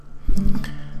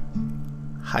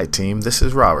Hi team, this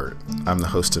is Robert. I'm the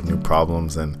host of New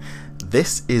Problems, and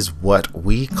this is what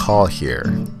we call here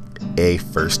a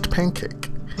first pancake.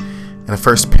 And a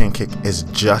first pancake is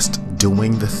just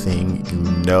doing the thing you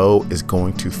know is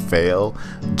going to fail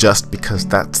just because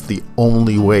that's the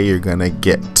only way you're going to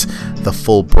get the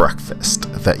full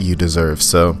breakfast that you deserve.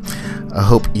 So I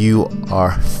hope you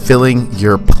are filling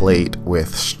your plate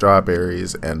with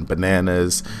strawberries and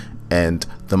bananas and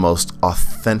the most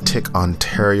authentic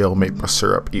Ontario maple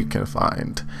syrup you can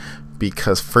find,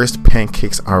 because first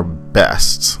pancakes are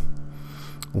best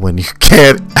when you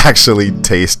can't actually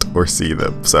taste or see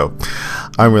them. So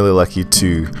I'm really lucky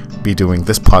to be doing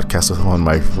this podcast with one of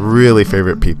my really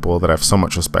favorite people that I have so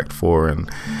much respect for, and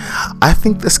I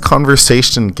think this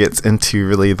conversation gets into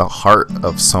really the heart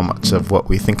of so much of what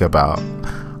we think about.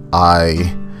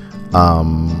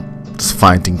 Just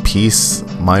finding peace,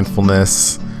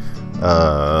 mindfulness,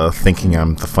 thinking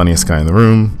I'm the funniest guy in the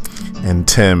room, and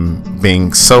Tim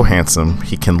being so handsome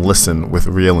he can listen with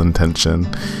real intention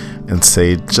and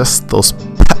say just those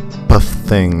pep of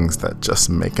things that just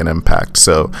make an impact.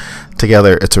 So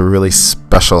together it's a really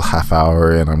special half hour,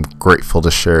 and I'm grateful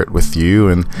to share it with you.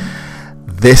 And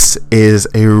this is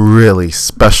a really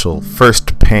special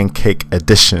first pancake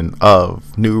edition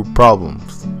of New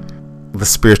Problems, the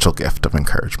spiritual gift of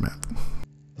encouragement.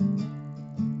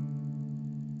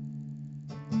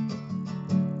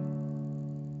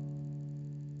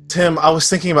 Tim, I was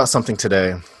thinking about something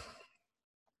today,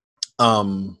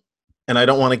 and I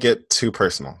don't want to get too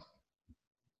personal.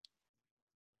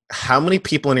 How many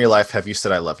people in your life have you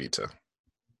said I love you to?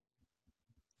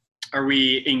 Are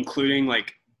we including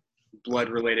like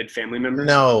blood-related family members?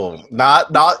 No,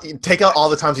 not take out all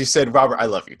the times you said, Robert, I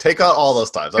love you. Take out all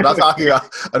those times. I'm not talking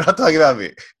about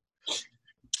me.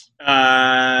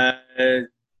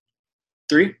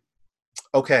 3.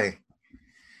 Okay.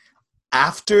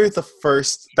 After the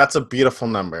first, that's a beautiful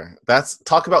number.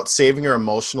 Talk about saving your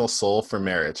emotional soul for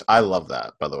marriage. I love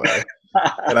that, by the way.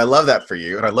 And I love that for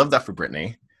you, and I love that for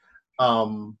Brittany.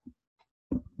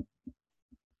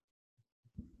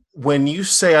 When you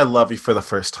say I love you for the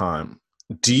first time,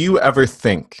 do you ever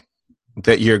think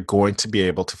that you're going to be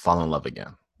able to fall in love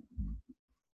again?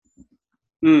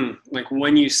 Like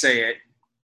when you say it.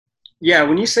 Yeah,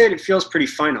 when you say it, it feels pretty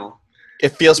final. It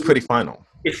feels pretty final.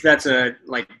 If that's a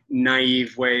like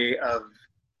naive way of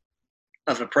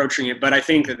approaching it. But I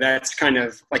think that's kind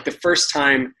of like the first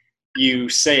time you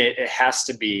say it, it has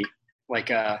to be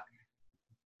like I'm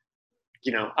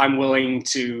willing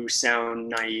to sound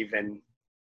naive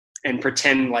and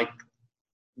pretend like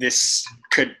this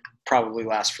could probably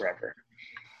last forever.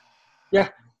 Yeah.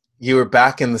 You were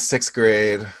back in the 6th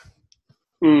grade.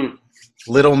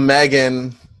 Little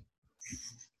Megan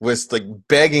was like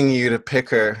begging you to pick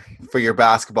her for your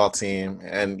basketball team,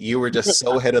 and you were just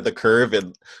so ahead of the curve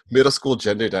in middle school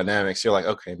gender dynamics. You're like,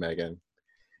 okay, Megan.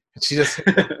 And she just hit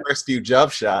the first few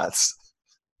jump shots.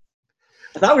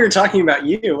 I thought we were talking about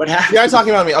you. What happened? Yeah, I'm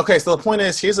talking about me. Okay, so the point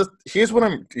is, here's what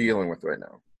I'm dealing with right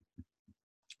now.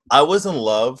 I was in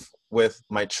love with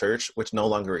my church, which no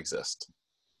longer exists.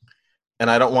 And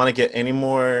I don't want to get any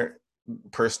more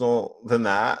personal than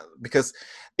that, because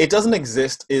it doesn't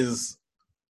exist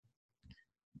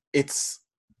it's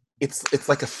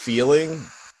like a feeling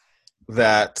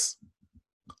that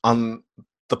on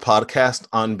the podcast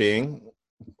On Being,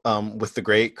 with the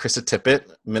great Krista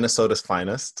Tippett, Minnesota's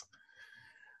finest,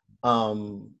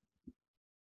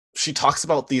 she talks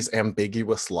about these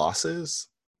ambiguous losses.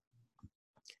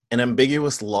 An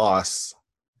ambiguous loss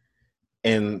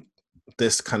in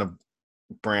this kind of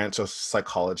branch of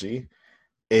psychology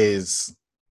is,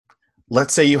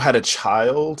 let's say you had a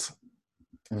child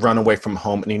run away from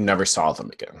home and you never saw them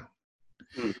again.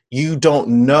 You don't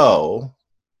know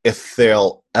if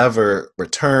they'll ever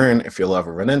return, if you'll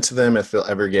ever run into them, if they'll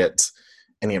ever get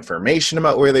any information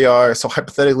about where they are. So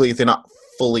hypothetically, they're not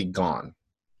fully gone.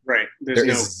 Right. There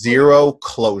is zero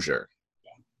closure.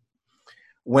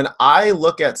 When I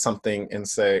look at something and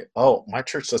say, oh, my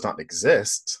church does not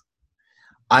exist,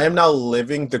 I am now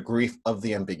living the grief of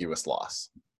the ambiguous loss,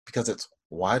 because it's,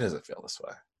 why does it feel this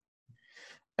way?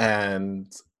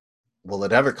 And will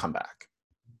it ever come back?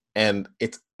 And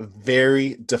it's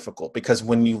very difficult, because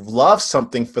when you love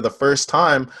something for the first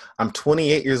time, I'm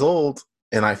 28 years old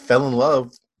and I fell in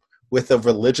love with a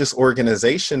religious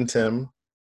organization, Tim.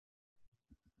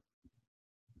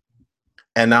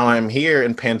 And now I'm here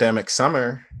in pandemic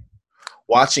summer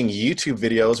watching YouTube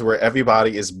videos where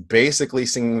everybody is basically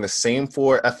singing the same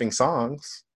 4 effing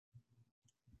songs.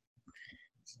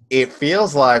 It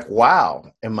feels like,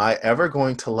 wow, am I ever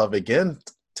going to love again,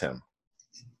 Tim?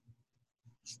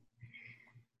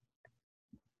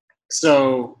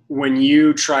 So when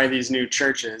you try these new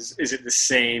churches, is it the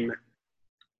same?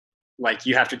 Like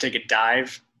you have to take a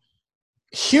dive,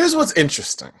 Here's what's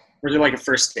interesting. or is it like a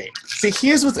first date? See,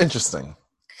 here's what's interesting.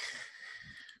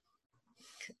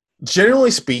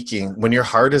 Generally speaking, when your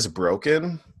heart is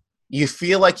broken, you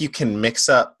feel like you can mix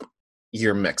up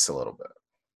your mix a little bit.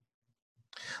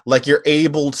 Like you're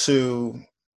able to,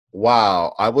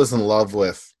 wow, I was in love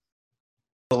with,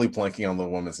 totally blanking on the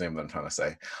woman's name that I'm trying to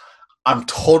say. I'm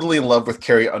totally in love with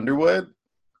Carrie Underwood.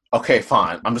 Okay,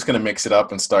 fine. I'm just going to mix it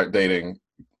up and start dating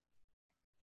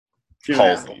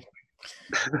Halsey.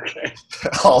 Okay.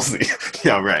 Halsey.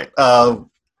 Yeah, right.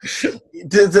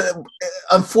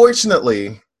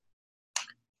 Unfortunately,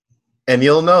 and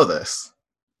you'll know this,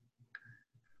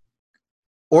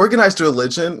 organized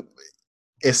religion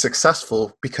is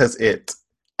successful because it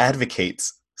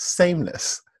advocates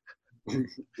sameness.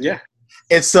 Yeah.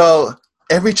 And so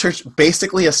every church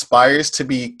basically aspires to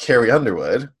be Carrie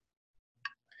Underwood,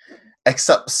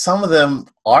 except some of them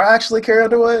are actually Carrie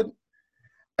Underwood,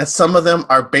 and some of them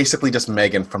are basically just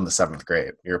Megan from the 7th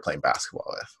grade you were playing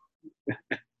basketball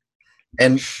with.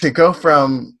 And to go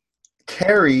from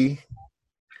Carrie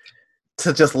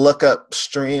to just look up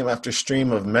stream after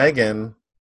stream of Megan.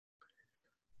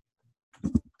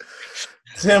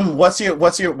 Tim, what's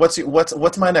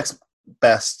my next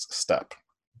best step?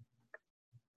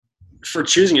 For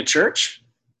choosing a church?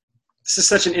 This is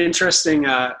such an interesting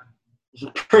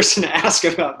person to ask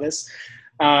about this.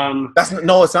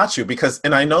 It's not you, because,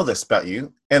 and I know this about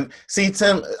you. And see,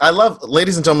 Tim,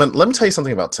 ladies and gentlemen, let me tell you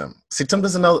something about Tim. See, Tim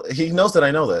doesn't know, he knows that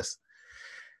I know this.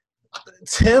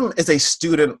 Tim is a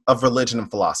student of religion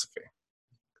and philosophy.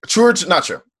 True or not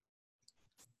true?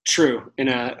 True.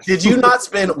 Did you not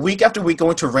spend week after week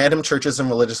going to random churches and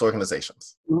religious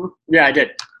organizations? Mm-hmm. Yeah, I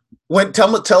did.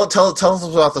 Tell us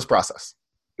about this process.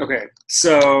 Okay,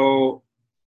 so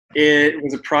it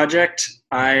was a project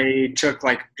I took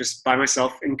just by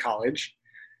myself in college,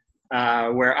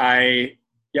 where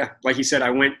like you said, I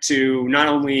went to not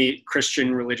only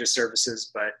Christian religious services,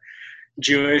 but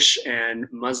Jewish and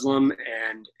Muslim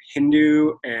and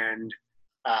Hindu and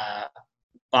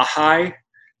Baha'i.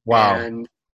 Wow. And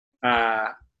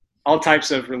all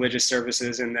types of religious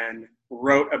services, and then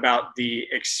wrote about the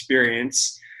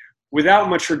experience without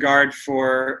much regard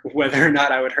for whether or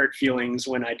not I would hurt feelings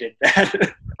when I did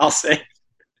that, I'll say.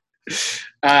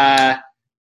 But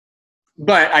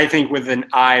I think with an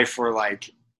eye for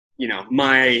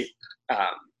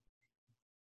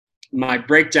my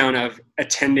breakdown of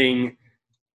attending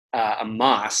a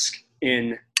mosque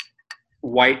in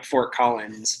white Fort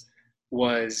Collins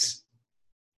was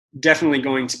definitely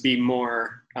going to be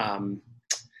more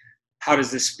how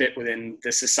does this fit within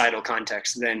the societal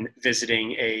context than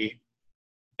visiting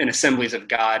an Assemblies of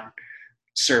God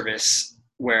service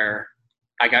where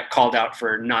I got called out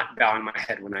for not bowing my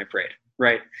head when I prayed,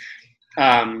 right?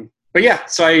 But yeah,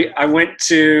 so I went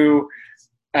to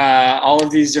all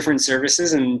of these different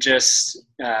services and just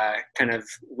kind of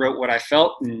wrote what I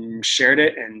felt and shared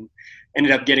it, and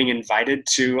ended up getting invited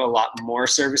to a lot more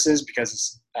services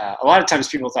because a lot of times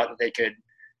people thought that they could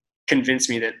convince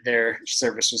me that their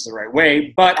service was the right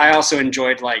way. But I also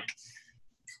enjoyed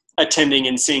attending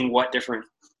and seeing what different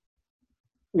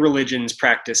religions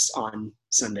practiced on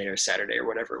Sunday or Saturday or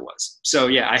whatever it was. So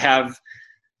yeah, I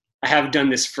have done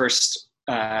this first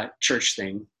church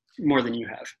thing more than you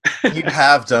have. You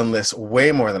have done this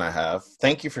way more than I have.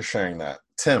 Thank you for sharing that.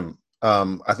 Tim,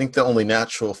 I think the only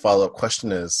natural follow-up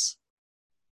question is,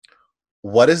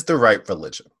 what is the right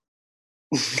religion?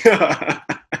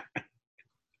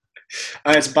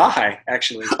 It's Baha'i,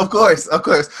 actually. Of course.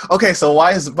 Okay, so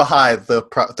why is Baha'i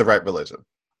the right religion?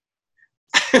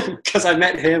 Because I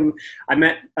met him. I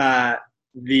met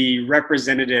the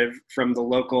representative from the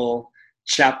local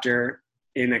chapter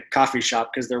in a coffee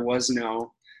shop because there was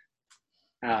no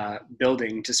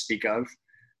building to speak of.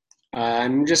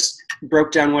 And just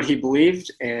broke down what he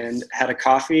believed and had a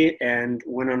coffee and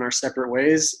went on our separate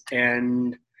ways.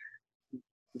 And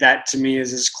that to me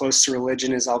is as close to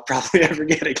religion as I'll probably ever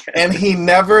get again. And he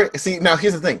never, now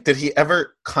here's the thing. Did he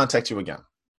ever contact you again?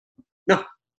 No.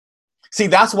 See,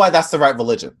 that's why that's the right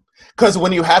religion. Because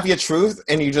when you have your truth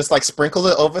and you just sprinkle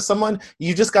it over someone,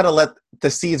 you just got to let the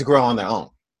seeds grow on their own.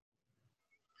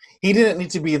 He didn't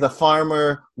need to be the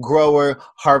farmer, grower,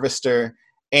 harvester,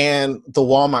 and the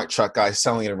Walmart truck guy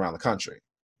selling it around the country.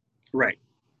 Right.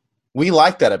 We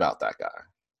like that about that guy.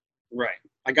 Right.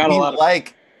 I got a lot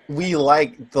of... We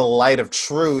like the light of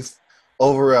truth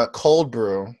over a cold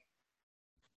brew,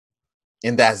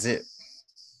 and that's it.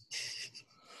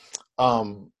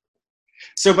 But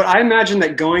I imagine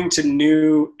that going to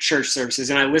new church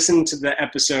services, and I listened to the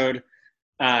episode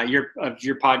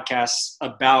your podcasts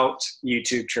about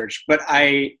YouTube Church, but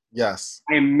Yes.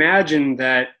 I imagine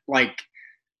that like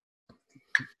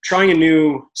trying a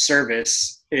new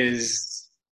service is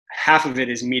half of it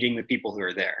is meeting the people who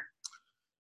are there,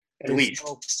 at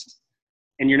least.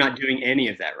 And you're not doing any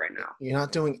of that right now. You're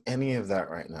not doing any of that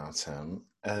right now, Tim.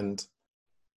 And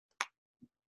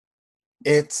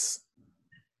it's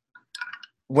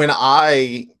when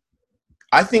I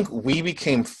think we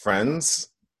became friends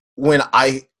when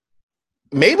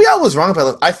maybe I was wrong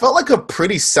about this. I felt like a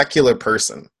pretty secular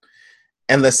person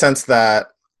in the sense that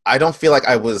I don't feel like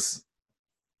I was.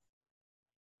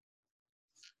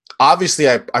 Obviously,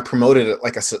 I promoted it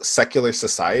like a secular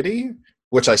society,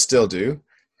 which I still do.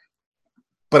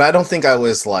 But I don't think I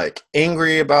was like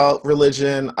angry about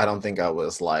religion. I don't think I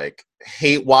was like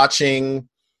hate watching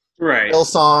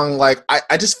Hillsong. Like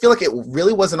I just feel like it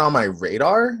really wasn't on my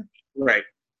radar. Right.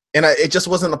 And it just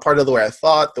wasn't a part of the way I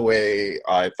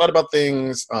thought about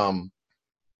things.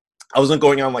 I wasn't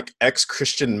going on like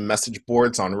ex-Christian message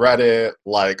boards on Reddit.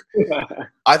 Like,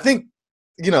 I think,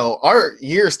 our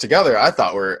years together, I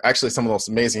thought were actually some of the most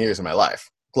amazing years of my life.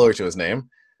 Glory to his name.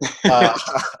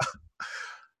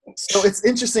 So it's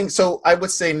interesting. So I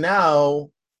would say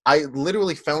now I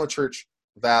literally found a church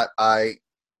that I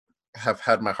have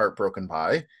had my heart broken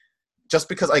by just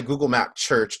because I Google mapped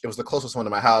church. It was the closest one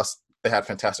to my house. They had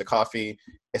fantastic coffee.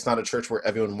 It's not a church where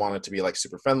everyone wanted to be like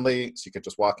super friendly, so you could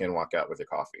just walk in, walk out with your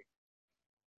coffee.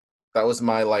 That was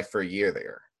my life for a year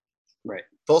there. Right.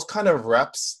 Those kind of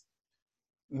reps,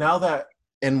 now that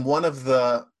in one of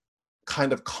the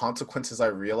kind of consequences I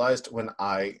realized when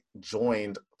I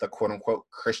joined the quote unquote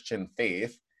Christian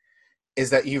faith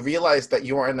is that you realize that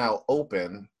you are now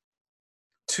open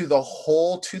to the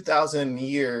whole 2,000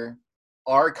 year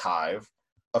archive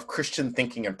of Christian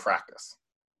thinking and practice.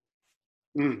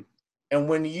 Mm. And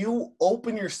when you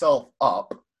open yourself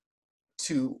up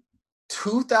to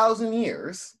 2,000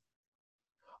 years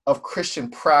of Christian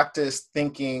practice,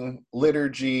 thinking,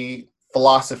 liturgy,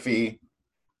 philosophy,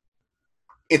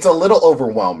 it's a little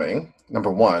overwhelming, number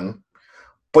one,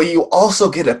 but you also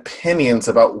get opinions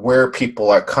about where people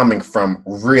are coming from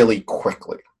really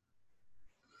quickly.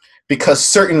 Because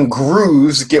certain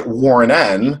grooves get worn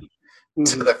in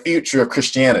to the future of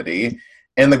Christianity,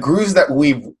 and the grooves that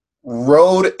we've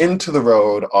rode into the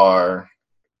road are,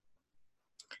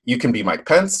 you can be Mike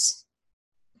Pence,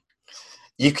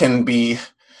 you can be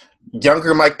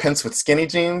younger Mike Pence with skinny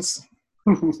jeans,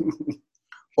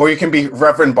 or you can be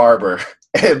Reverend Barber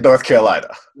in North Carolina,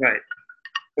 right?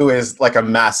 Who is like a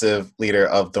massive leader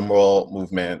of the moral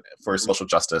movement for social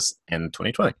justice in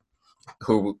 2020,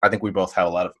 who I think we both have a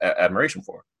lot of admiration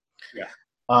for. Yeah.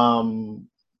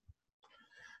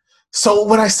 So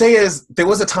what I say is there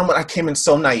was a time when I came in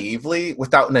so naively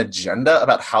without an agenda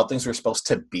about how things were supposed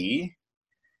to be.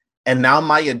 And now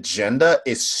my agenda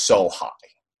is so high.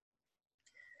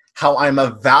 How I'm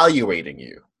evaluating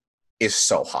you is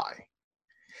so high.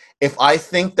 If I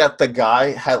think that the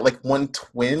guy had like one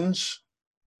twinge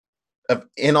of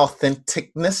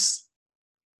inauthenticness,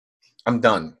 I'm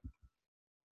done.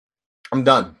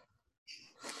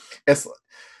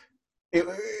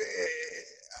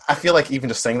 I feel like even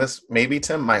just saying this, maybe,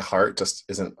 Tim, my heart just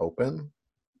isn't open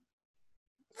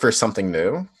for something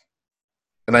new.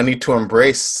 And I need to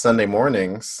embrace Sunday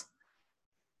mornings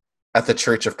at the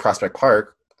Church of Prospect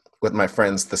Park with my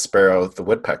friends, the sparrow, the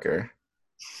woodpecker.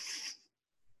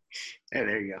 Yeah,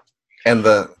 there you go. And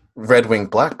the red-winged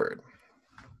blackbird.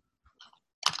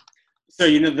 So,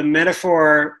 the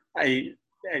metaphor I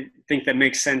think that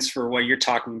makes sense for what you're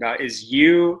talking about is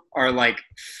you are like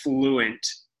fluent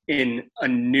in a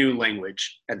new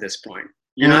language at this point.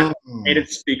 You're not a native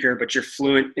speaker, but you're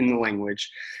fluent in the language.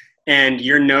 And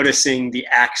you're noticing the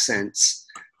accents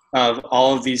of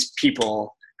all of these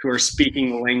people who are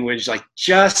speaking the language, like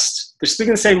they're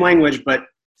speaking the same language, but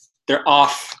they're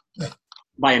off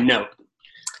by a note.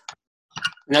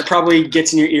 And that probably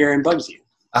gets in your ear and bugs you.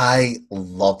 I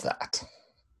love that.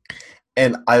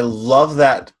 And I love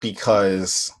that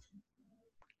because,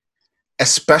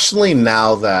 especially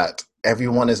now that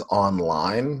everyone is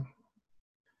online,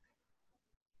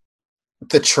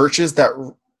 the churches that,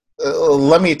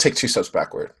 let me take 2 steps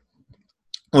backward.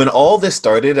 When all this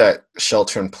started at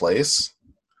Shelter in Place,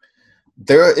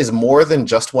 there is more than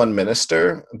just one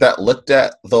minister that looked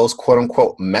at those quote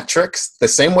unquote metrics the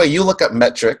same way you look at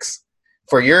metrics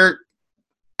for your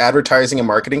advertising and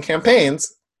marketing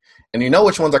campaigns, and you know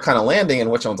which ones are kind of landing and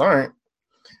which ones aren't.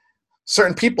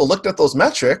 Certain people looked at those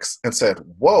metrics and said,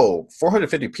 whoa,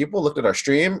 450 people looked at our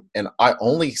stream and I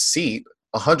only seat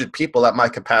 100 people at my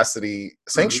capacity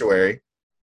sanctuary.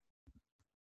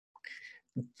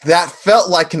 that felt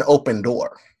like an open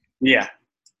door. Yeah.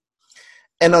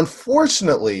 And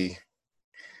unfortunately,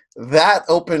 that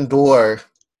open door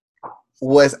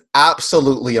was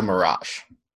absolutely a mirage.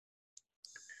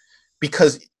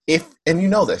 Because and you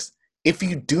know this, if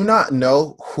you do not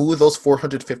know who those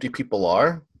 450 people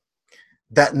are,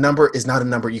 that number is not a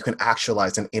number you can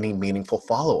actualize in any meaningful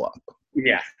follow-up.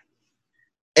 Yeah.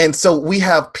 And so we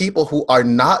have people who are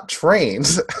not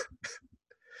trained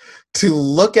to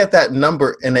look at that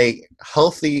number in a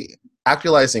healthy,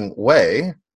 actualizing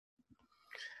way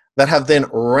that have then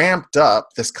ramped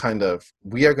up this kind of,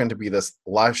 we are going to be this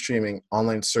live streaming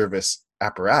online service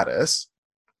apparatus.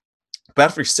 But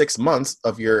after 6 months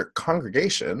of your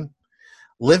congregation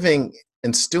living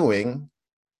and stewing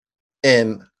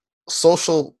in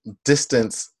social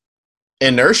distance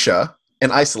inertia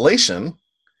and isolation,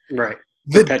 Right.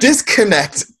 the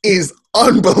disconnect is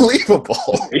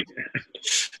unbelievable.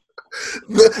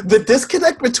 The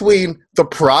disconnect between the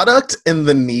product and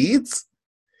the needs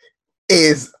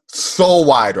is so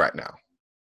wide right now.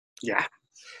 Yeah.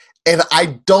 And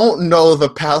I don't know the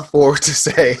path forward to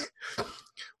say,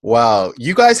 wow,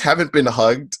 you guys haven't been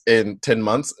hugged in 10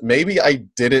 months. Maybe I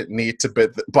didn't need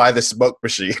to buy the smoke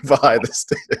machine behind the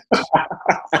stage.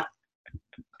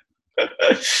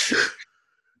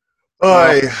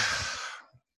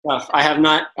 I have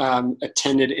not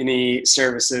attended any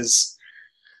services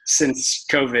since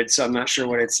COVID, so I'm not sure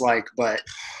what it's like, but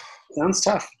it sounds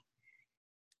tough.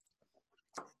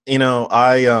 You know,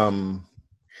 I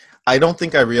don't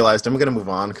think I realized, I'm going to move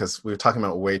on because we were talking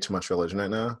about way too much religion right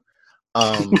now.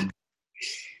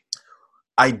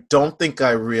 I don't think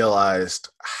I realized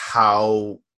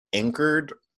how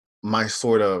anchored my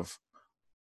sort of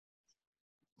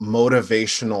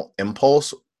motivational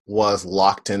impulse was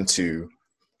locked into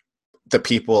the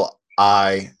people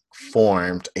I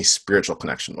formed a spiritual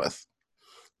connection with.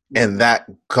 And that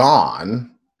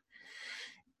gone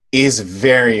is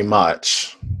very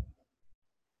much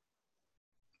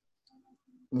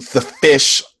the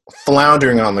fish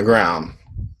floundering on the ground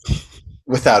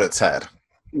without its head.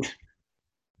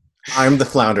 I'm the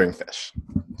floundering fish.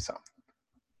 So,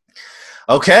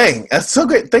 okay, that's so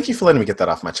great. Thank you for letting me get that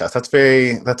off my chest.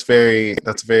 We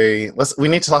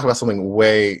need to talk about something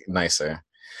way nicer.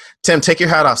 Tim, take your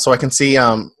hat off so I can see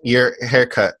your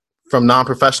haircut from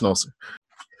non-professionals.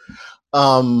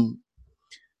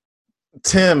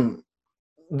 Tim,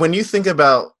 when you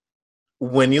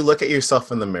look at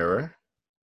yourself in the mirror,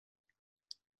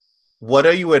 what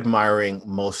are you admiring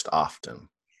most often?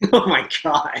 Oh my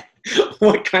God.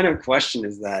 What kind of question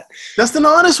is that? Just an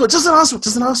honest one.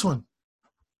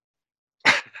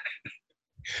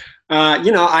 I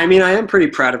am pretty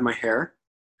proud of my hair.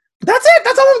 That's it.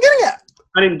 That's all I'm getting at.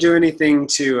 I didn't do anything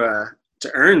to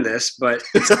earn this, but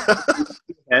it's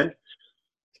head.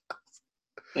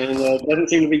 And it doesn't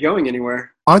seem to be going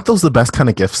anywhere. Aren't those the best kind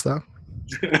of gifts, though?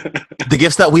 The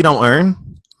gifts that we don't earn?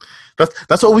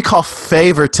 That's what we call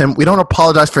favor, Tim. We don't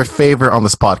apologize for favor on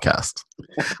this podcast.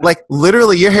 Like,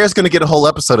 literally, your hair is going to get a whole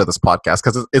episode of this podcast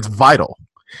because it's vital.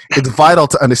 It's vital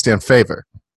to understand favor.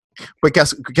 But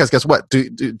guess what? Do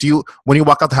you, when you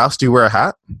walk out the house, do you wear a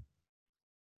hat?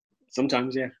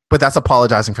 Sometimes, yeah. But that's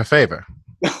apologizing for favor.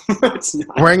 It's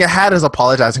not. Wearing a hat is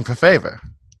apologizing for favor.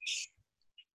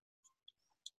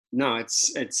 No,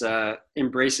 it's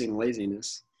embracing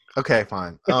laziness. Okay,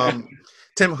 fine.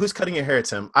 Tim, who's cutting your hair,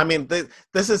 Tim? I mean,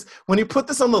 this is, when you put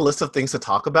this on the list of things to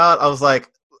talk about, I was like,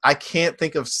 I can't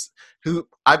think of who.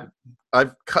 I've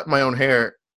cut my own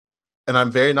hair, and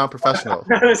I'm very non-professional.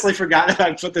 I honestly forgot that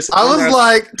I put this on. I was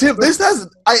like, Tim,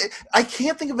 I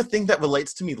can't think of a thing that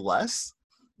relates to me less,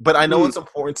 but I know it's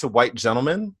important to white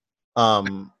gentlemen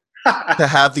to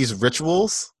have these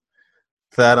rituals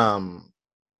that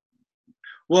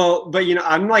Well, but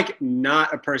I'm like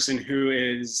not a person who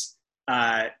is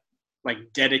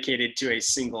like dedicated to a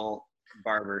single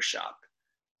barber shop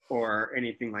or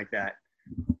anything like that.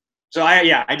 So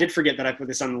I did forget that I put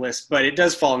this on the list, but it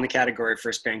does fall in the category of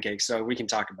first pancake, so we can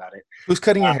talk about it. Who's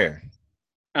cutting your hair?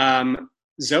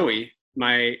 Zoe,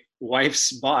 my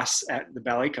wife's boss at the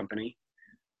ballet company,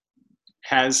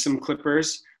 has some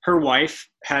clippers. Her wife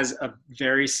has a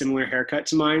very similar haircut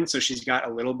to mine, so she's got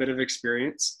a little bit of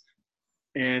experience.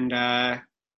 And,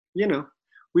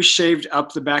 we shaved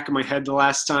up the back of my head the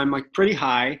last time, like pretty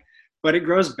high, but it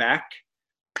grows back.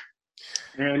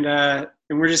 And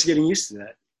we're just getting used to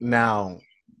that. Now,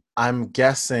 I'm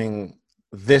guessing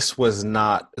this was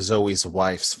not Zoe's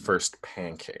wife's first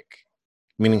pancake,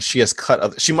 meaning she has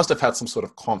she must have had some sort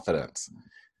of confidence.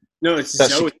 No, it's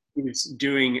Zoe who's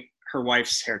doing her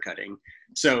wife's haircutting.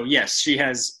 So, yes, she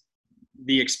has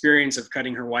the experience of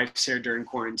cutting her wife's hair during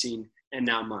quarantine and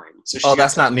now mine. So Oh,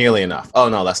 that's not nearly enough. Oh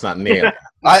no, that's not nearly.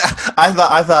 I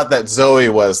thought that Zoe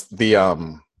was the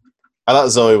I thought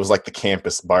Zoe was like the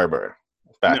campus barber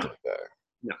back in the day.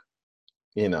 No.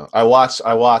 You know, I watch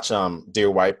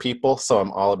Dear White People, so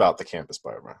I'm all about the campus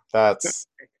barber.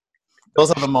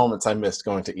 Those are the moments I missed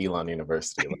going to Elon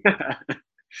University.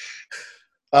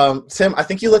 Tim, I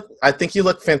think you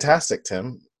look fantastic,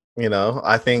 Tim. You know,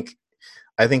 I think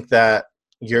that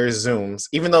your Zooms,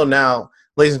 even though now,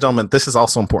 ladies and gentlemen, this is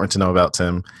also important to know about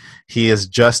Tim. He has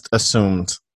just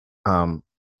assumed a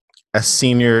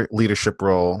senior leadership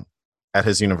role at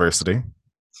his university.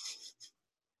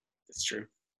 That's true.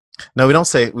 No, we don't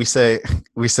say, we say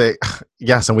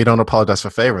yes, and we don't apologize for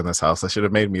favor in this house. I should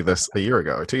have made me this a year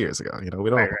ago or 2 years ago. You know, we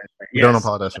don't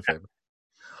apologize for favor.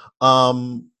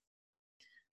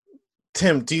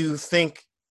 Tim, do you think,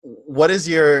 what is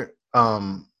your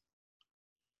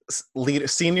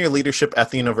senior leadership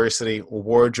at the university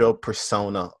wardrobe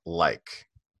persona like?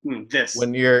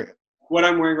 What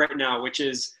I'm wearing right now, which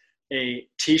is a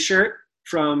t-shirt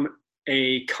from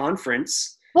a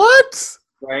conference. What?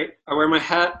 Right? I wear my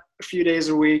hat a few days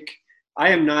a week. I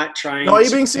am not trying. No, are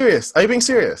you being serious? Are you being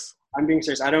serious? I'm being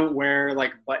serious. I don't wear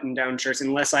like button-down shirts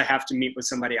unless I have to meet with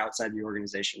somebody outside the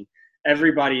organization.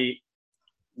 Everybody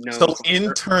knows. So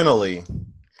internally,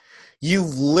 you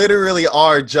literally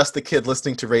are just the kid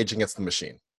listening to Rage Against the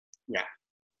Machine. Yeah.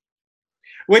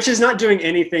 Which is not doing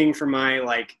anything for my,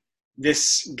 like,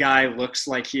 this guy looks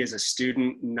like he is a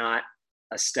student, not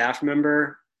a staff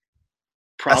member.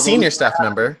 A senior staff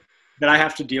member. That I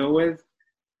have to deal with.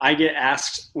 I get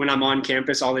asked when I'm on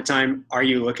campus all the time, are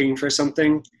you looking for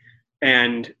something?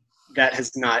 And that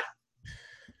has not,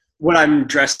 what I'm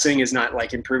dressing is not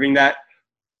like improving that,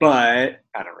 but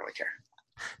I don't really care.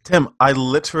 Tim, I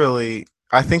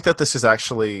think that this is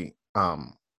actually,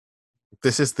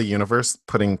 this is the universe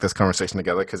putting this conversation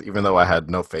together, because even though I had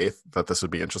no faith that this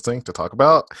would be interesting to talk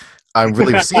about, I'm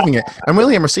really receiving it. I'm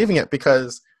receiving it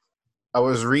because I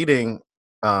was reading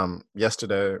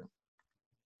yesterday,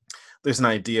 there's an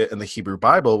idea in the Hebrew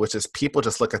Bible, which is people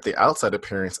just look at the outside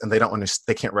appearance and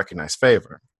they can't recognize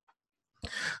favor.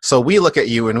 So we look at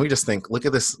you and we just think, look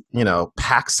at this, you know,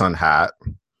 PacSun hat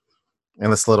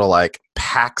and this little like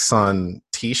PacSun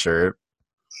t-shirt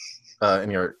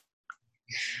and your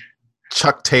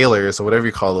Chuck Taylors or whatever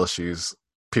you call those shoes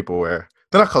people wear.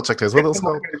 They're not called Chuck Taylors. What are those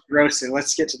called? Gross it.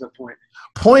 Let's get to the point.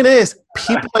 Point is,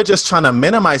 people are just trying to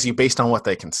minimize you based on what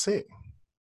they can see.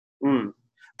 Mm.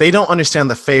 They don't understand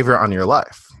the favor on your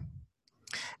life.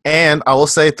 And I will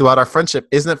say throughout our friendship,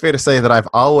 isn't it fair to say that I've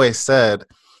always said,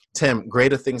 Tim,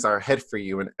 greater things are ahead for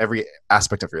you in every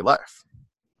aspect of your life.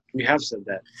 You have said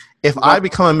that. If I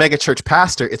become a mega church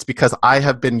pastor, it's because I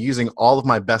have been using all of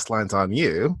my best lines on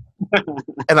you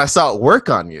and I saw it work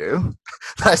on you.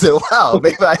 I said, wow,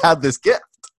 maybe I have this gift.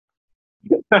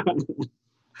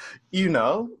 You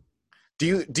know,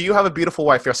 do you have a beautiful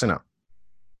wife? Yes or no?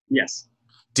 Yes.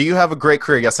 Do you have a great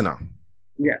career? Yes or no?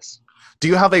 Yes. Do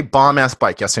you have a bomb-ass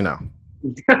bike? Yes or no?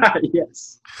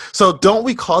 Yes. So don't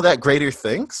we call that greater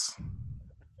things?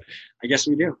 I guess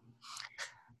we do.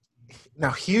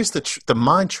 Now here's the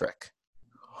mind trick.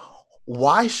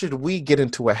 Why should we get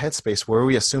into a headspace where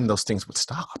we assume those things would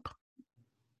stop?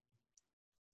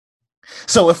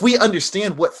 So if we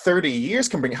understand what 30 years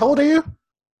can bring, how old are you?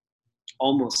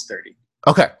 Almost 30.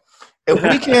 Okay.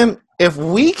 If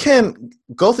we can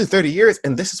go through 30 years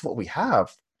and this is what we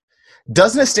have,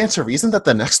 doesn't it stand to reason that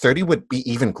the next 30 would be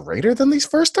even greater than these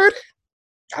first 30?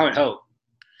 I would hope.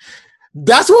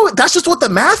 That's just what the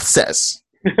math says.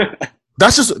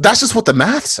 That's just what the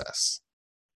math says.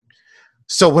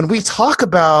 So when we talk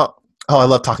about, I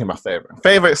love talking about favor.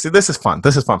 Favor, see, this is fun.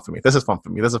 This is fun for me.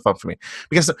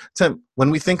 Because Tim, when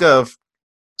we think of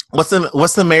what's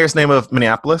the mayor's name of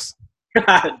Minneapolis?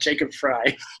 Jacob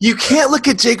Frey. You can't look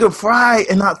at Jacob Frey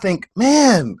and not think,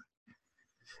 man,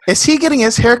 is he getting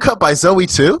his hair cut by Zoe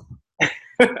too?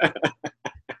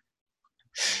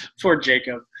 Poor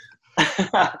Jacob.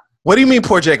 What do you mean,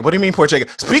 poor Jacob?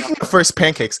 Speaking of first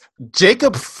pancakes,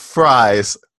 Jacob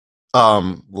Frey's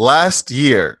last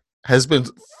year has been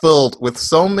filled with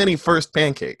so many first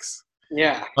pancakes.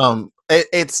 Yeah.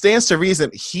 It stands to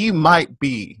reason he might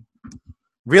be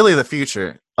really the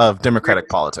future of Democratic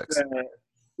politics.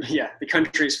 The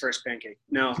country's first pancake.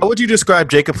 No. How would you describe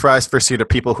Jacob Frey's first year to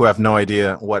people who have no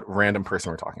idea what random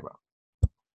person we're talking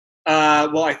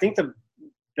about? Well, I think the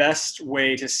best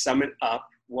way to sum it up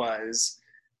was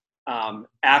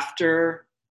after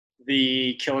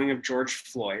the killing of George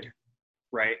Floyd,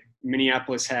 right?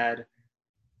 Minneapolis had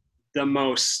the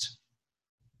most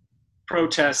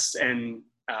protests and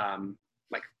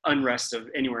like unrest of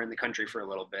anywhere in the country for a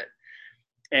little bit.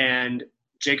 And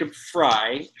Jacob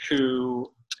Frey,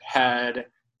 who had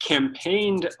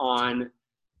campaigned on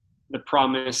the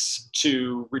promise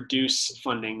to reduce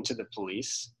funding to the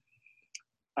police,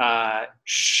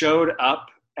 showed up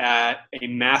at a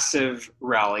massive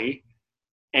rally,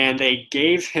 and they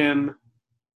gave him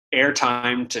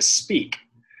airtime to speak.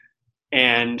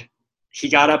 And he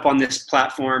got up on this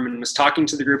platform and was talking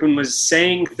to the group and was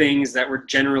saying things that were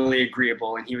generally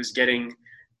agreeable, and he was getting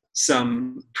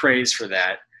some praise for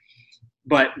that.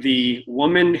 But the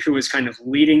woman who was kind of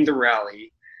leading the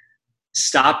rally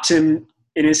stopped him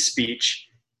in his speech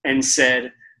and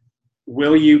said,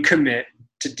 "Will you commit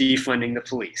to defunding the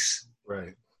police?"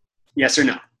 Right. Yes or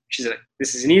no? She said,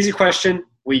 "This is an easy question.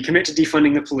 Will you commit to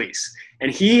defunding the police?"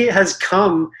 And he has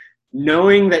come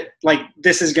knowing that, like,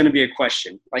 this is going to be a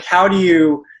question. Like, how do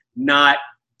you not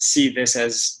see this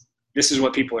as, this is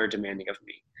what people are demanding of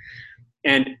me?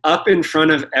 And up in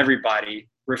front of everybody,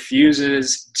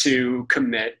 refuses to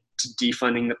commit to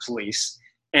defunding the police,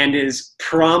 and is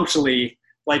promptly,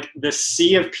 like, the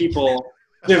sea of people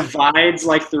divides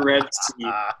like the Red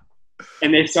Sea,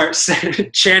 and they start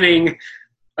chanting,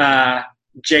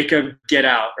 "Jacob, get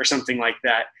out," or something like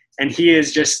that. And he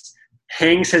is just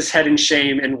hangs his head in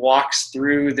shame and walks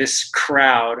through this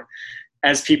crowd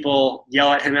as people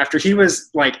yell at him after he was,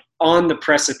 like, on the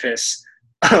precipice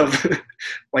of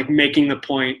like making the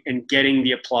point and getting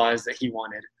the applause that he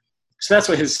wanted. So that's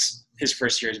what his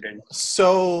first year has been.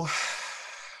 So,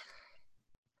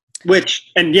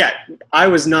 and yet I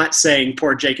was not saying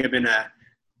poor Jacob in a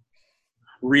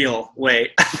real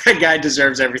way. That guy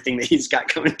deserves everything that he's got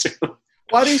coming to him.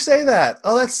 Why do you say that?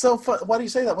 Oh, that's so fun. Why do you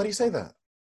say that? Why do you say that?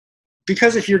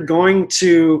 Because if you're going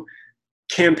to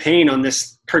campaign on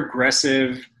this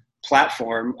progressive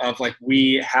platform of, like,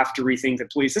 we have to rethink the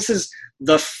police, this is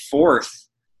the fourth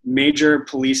major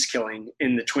police killing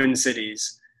in the Twin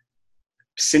Cities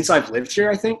since I've lived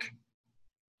here, I think.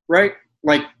 Right?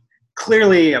 Like,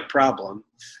 clearly a problem.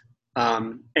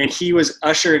 And he was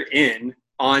ushered in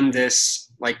on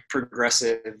this, like,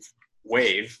 progressive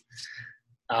wave.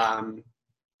 And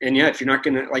yeah, if you're not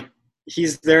going to, like,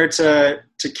 he's there to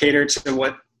cater to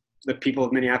what the people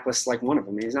of Minneapolis, like, want of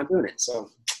him. He's not doing it. So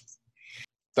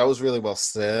that was really well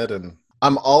said. And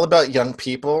I'm all about young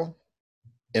people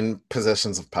in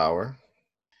positions of power.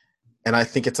 And I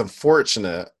think it's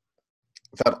unfortunate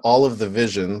that all of the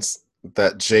visions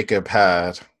that Jacob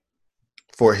had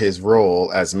for his role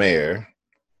as mayor,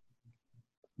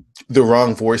 the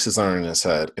wrong voices are in his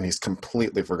head, and he's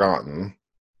completely forgotten.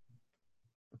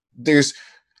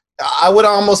 I would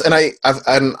almost, and I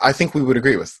think we would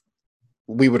agree.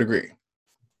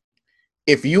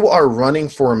 If you are running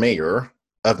for mayor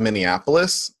of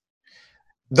Minneapolis,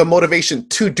 the motivation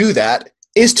to do that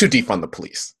is to defund the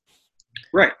police.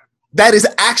 Right. That is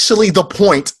actually the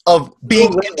point of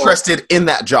being interested in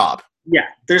that job. Yeah,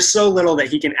 there's so little that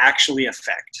he can actually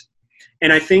affect.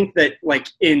 And I think that, like,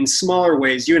 in smaller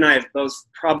ways, you and I have both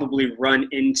probably run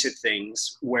into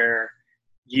things where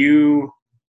you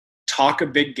talk a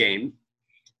big game,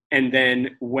 and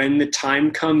then when the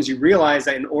time comes, you realize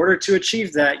that in order to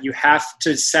achieve that, you have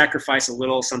to sacrifice a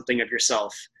little something of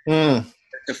yourself to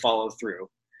follow through.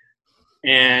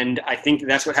 And I think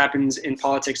that's what happens in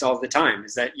politics all the time,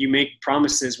 is that you make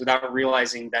promises without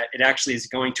realizing that it actually is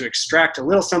going to extract a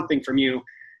little something from you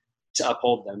to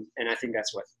uphold them. And I think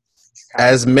that's what happens.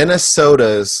 As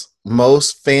Minnesota's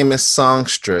most famous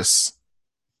songstress,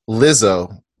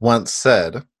 Lizzo, once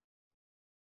said,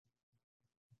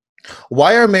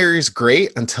 "Why are mayors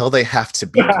great until they have to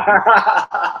be?"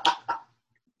 I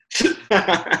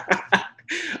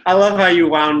love how you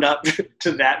wound up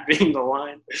to that being the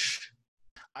line.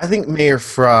 I think Mayor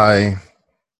Frey,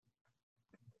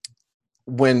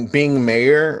 when being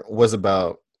mayor, was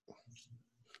about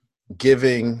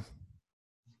giving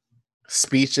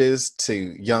speeches to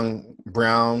young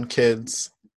brown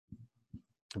kids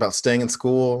about staying in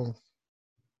school,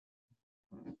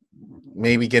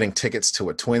 maybe getting tickets to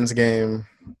a Twins game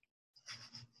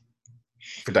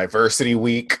for Diversity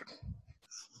Week.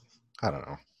 I don't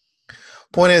know.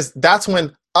 Point is, that's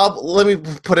when, let me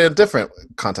put it in a different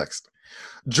context.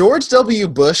 George W.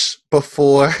 Bush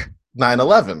before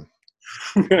 9/11,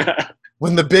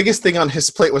 when the biggest thing on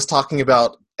his plate was talking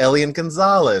about Elian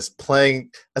Gonzalez playing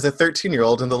as a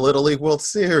 13-year-old in the Little League World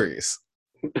Series.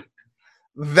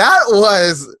 That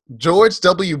was George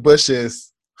W.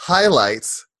 Bush's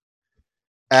highlights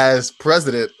as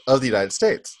president of the United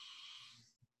States.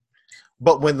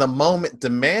 But when the moment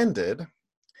demanded,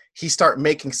 he started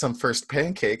making some first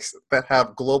pancakes that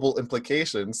have global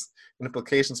implications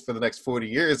for the next 40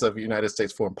 years of United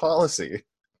States foreign policy.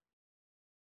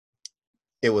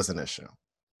 It was an issue.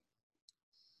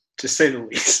 to say the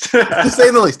least. To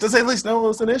say the least. To say the least, no, it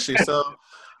was an issue. So,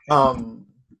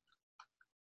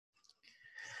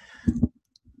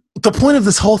 the point of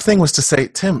this whole thing was to say,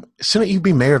 Tim, shouldn't you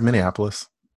be mayor of Minneapolis?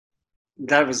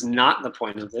 That was not the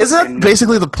point of this. Isn't that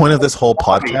basically the point of this whole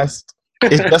podcast?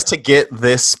 Is just to get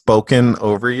this spoken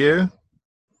over you?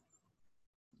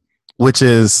 Which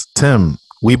is, Tim,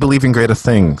 we believe in greater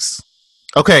things.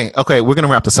 Okay, we're going to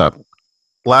wrap this up.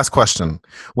 Last question.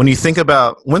 When you think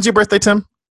about, when's your birthday, Tim?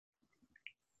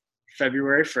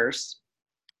 February 1st.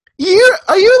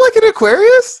 Are you like an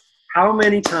Aquarius? How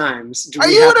many times do Are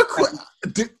we you have an Aquarius?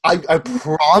 I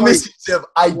promise you, Tim,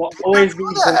 I will always be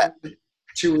that.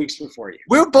 2 weeks before you.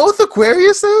 We're both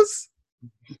Aquariuses?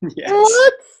 Yes.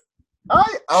 What?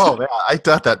 Man, I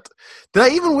thought that. Did I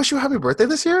even wish you a happy birthday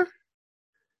this year?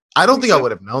 I don't think I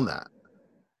would have known that.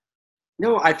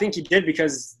 No, I think you did,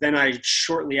 because then I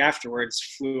shortly afterwards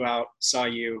flew out, saw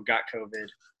you, got COVID.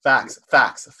 Facts.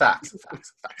 That's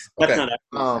Okay. not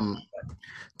accurate.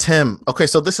 Tim. Okay,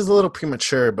 so this is a little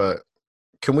premature, but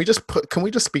can we just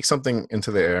speak something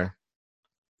into the air?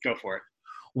 Go for it.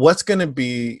 What's going to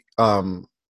be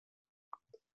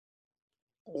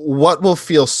what will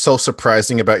feel so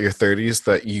surprising about your 30s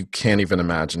that you can't even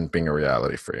imagine being a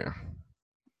reality for you?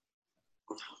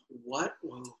 What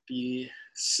will be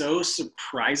so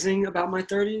surprising about my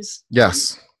 30s?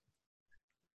 Yes.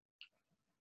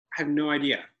 I have no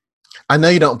idea. I know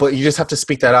you don't, but you just have to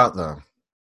speak that out, though.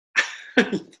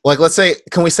 Like,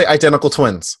 can we say identical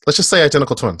twins? Let's just say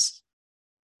identical twins.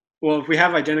 Well, if we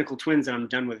have identical twins, then I'm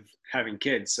done with having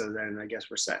kids, so then I guess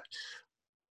we're set.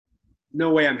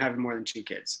 No way I'm having more than 2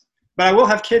 kids. But I will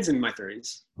have kids in my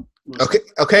 30s.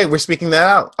 Okay, we're speaking that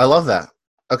out. I love that.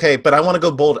 Okay, but I want to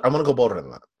go bolder. I want to go bolder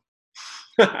than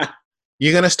that.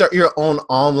 You're going to start your own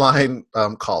online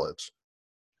college.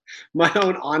 My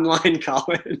own online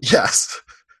college? Yes.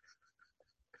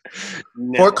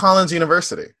 No. Fort Collins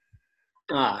University.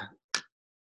 Like,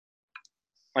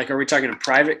 are we talking a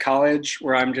private college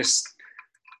where I'm just...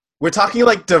 We're talking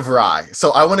like DeVry.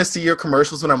 So I want to see your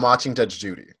commercials when I'm watching Judge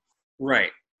Judy.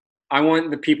 Right. I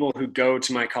want the people who go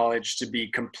to my college to be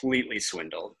completely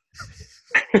swindled.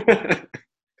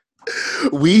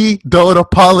 We don't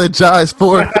apologize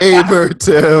for favor,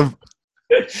 Tim.